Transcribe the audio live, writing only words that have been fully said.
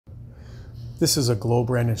This is a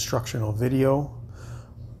GlowBrand instructional video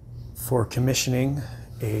for commissioning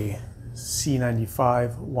a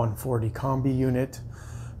C95 140 combi unit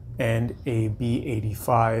and a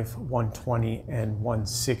B85 120 and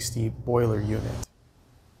 160 boiler unit.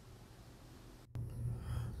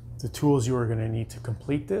 The tools you are going to need to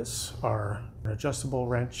complete this are an adjustable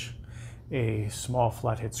wrench, a small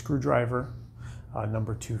flathead screwdriver, a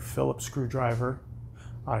number 2 Phillips screwdriver,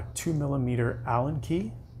 a 2mm Allen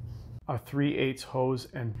key, a 3/8 hose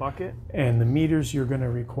and bucket, and the meters you're going to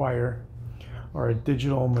require are a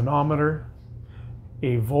digital manometer,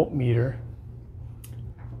 a voltmeter,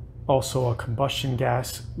 also a combustion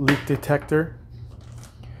gas leak detector,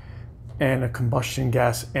 and a combustion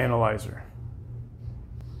gas analyzer.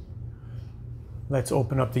 Let's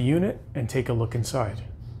open up the unit and take a look inside.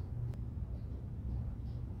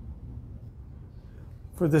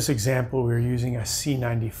 For this example, we're using a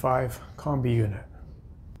C95 combi unit.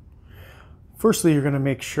 Firstly, you're going to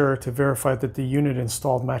make sure to verify that the unit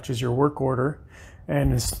installed matches your work order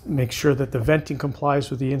and make sure that the venting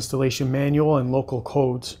complies with the installation manual and local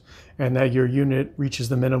codes, and that your unit reaches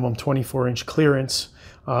the minimum 24-inch clearance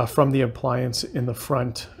from the appliance in the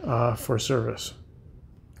front for service.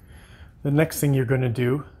 The next thing you're going to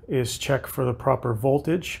do is check for the proper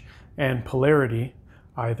voltage and polarity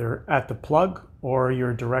either at the plug or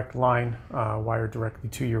your direct line wired directly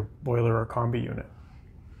to your boiler or combi unit.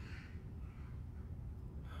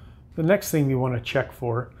 The next thing we want to check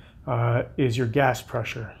for is your gas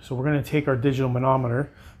pressure. So we're going to take our digital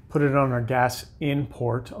manometer, put it on our gas in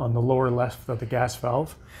port on the lower left of the gas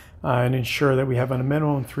valve, and ensure that we have a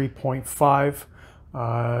minimum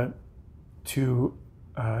 3.5 to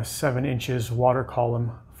 7 inches water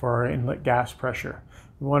column for our inlet gas pressure.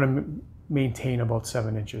 We want to maintain about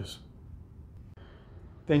 7 inches.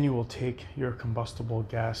 Then you will take your combustible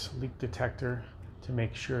gas leak detector to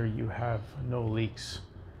make sure you have no leaks.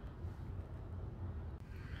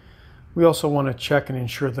 We also want to check and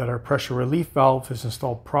ensure that our pressure relief valve is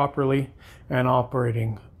installed properly and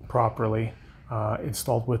operating properly,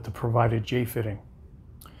 installed with the provided J-fitting.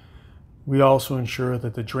 We also ensure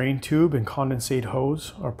that the drain tube and condensate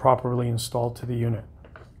hose are properly installed to the unit.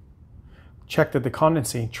 Check that the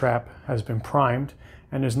condensate trap has been primed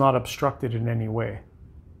and is not obstructed in any way.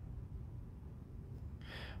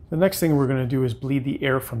 The next thing we're going to do is bleed the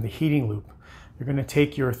air from the heating loop. You're going to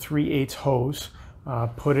take your 3/8 hose,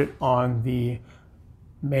 put it on the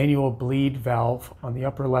manual bleed valve on the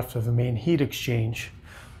upper left of the main heat exchange,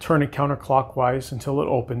 turn it counterclockwise until it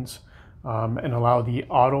opens, and allow the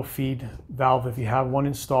auto feed valve, if you have one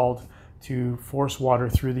installed, to force water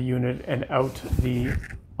through the unit and out the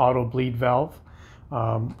auto bleed valve,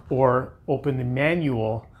 or open the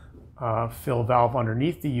manual fill valve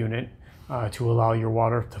underneath the unit to allow your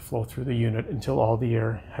water to flow through the unit until all the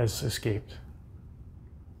air has escaped.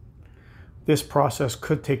 This process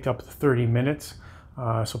could take up to 30 minutes,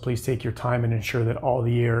 so please take your time and ensure that all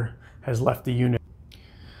the air has left the unit.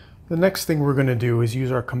 The next thing we're going to do is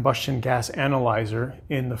use our combustion gas analyzer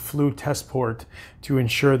in the flue test port to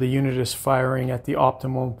ensure the unit is firing at the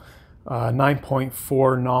optimal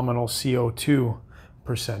 9.4 nominal CO2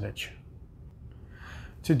 percentage.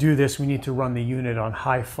 To do this, we need to run the unit on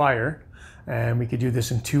high fire, and we could do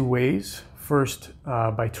this in 2 ways. First,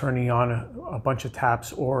 by turning on a bunch of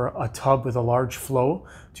taps or a tub with a large flow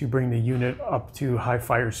to bring the unit up to high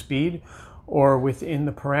fire speed, or within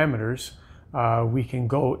the parameters, we can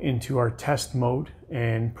go into our test mode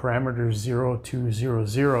and parameters 0 to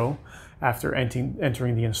 00 after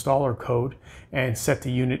entering the installer code and set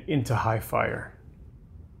the unit into high fire.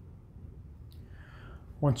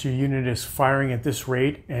 Once your unit is firing at this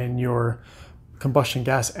rate and your combustion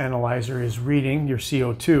gas analyzer is reading your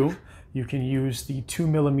CO2, you can use the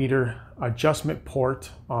 2mm adjustment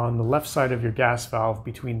port on the left side of your gas valve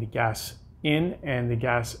between the gas in and the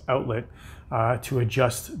gas outlet to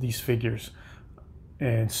adjust these figures.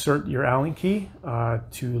 Insert your Allen key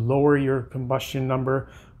to lower your combustion number,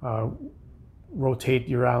 rotate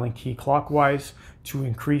your Allen key clockwise. To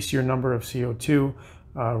increase your number of CO2,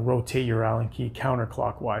 rotate your Allen key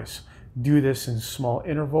counterclockwise. Do this in small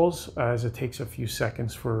intervals as it takes a few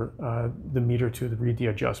seconds for the meter to read the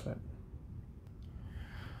adjustment.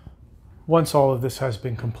 Once all of this has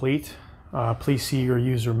been complete, please see your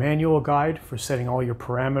user manual guide for setting all your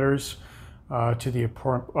parameters to the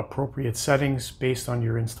appropriate settings based on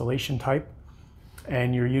your installation type,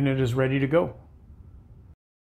 and your unit is ready to go.